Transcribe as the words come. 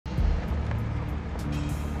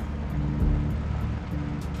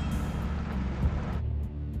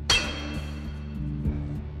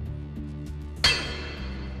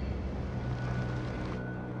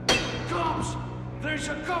There's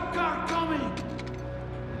a cop car coming!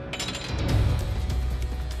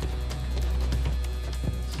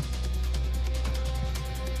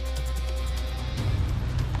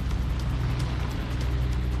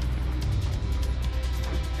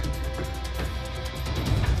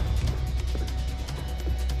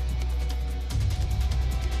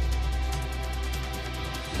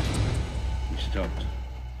 Stoked.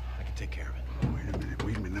 I can take care of it.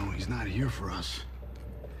 Wait a minute. No, he's not here for us.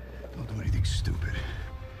 Don't do anything stupid.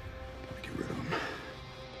 Get rid of him.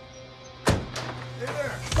 Hey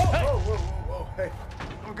there! Whoa. Hey,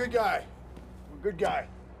 I'm a good guy. I'm a good guy.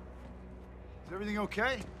 Is everything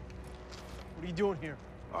okay? What are you doing here?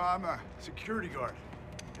 I'm a security guard.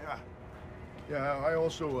 Yeah, I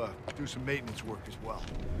also do some maintenance work as well.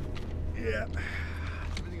 Yeah.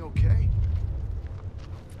 Is everything okay?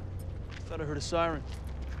 Thought I heard a siren.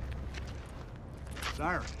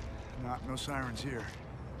 Siren? No sirens here.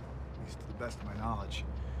 At least to the best of my knowledge.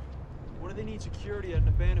 What do they need security at an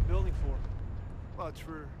abandoned building for? Well, it's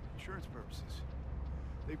for insurance purposes.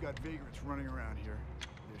 They've got vagrants running around here.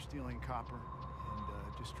 They're stealing copper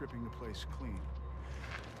and just stripping the place clean.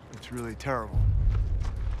 It's really terrible.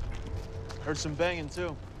 Heard some banging,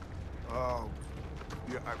 too. Oh,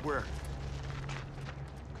 yeah, where?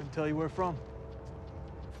 Couldn't tell you where from.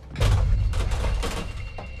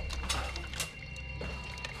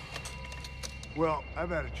 Well, I've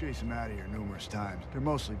had to chase them out of here numerous times. They're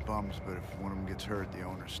mostly bums, but if one of them gets hurt, the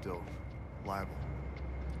owner's still liable.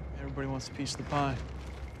 Everybody wants a piece of the pie.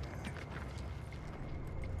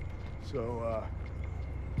 So,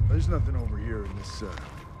 there's nothing over here in this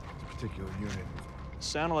particular unit.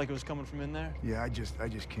 Sounded like it was coming from in there. Yeah, I just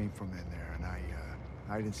came from in there, and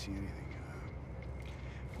I didn't see anything.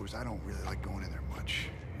 Of course, I don't really like going in there much,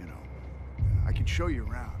 you know. I can show you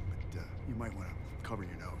around, but you might want to cover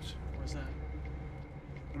your nose. Where's that?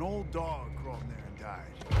 An old dog crawled in there and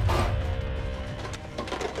died.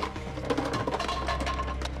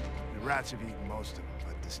 The rats have eaten most of them,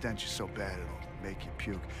 but the stench is so bad it'll make you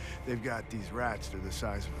puke. They've got these rats, they're the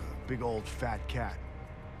size of a big old fat cat.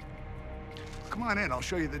 Come on in, I'll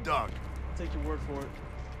show you the dog. I'll take your word for it.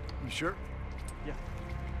 You sure? Yeah.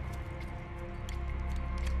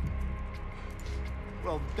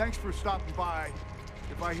 Well, thanks for stopping by.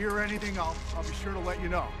 If I hear anything, I'll be sure to let you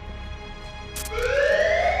know.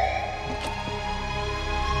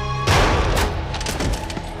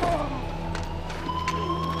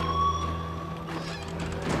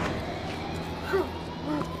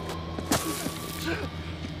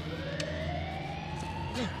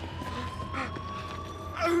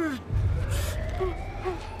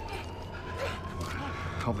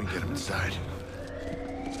 Help me get him inside.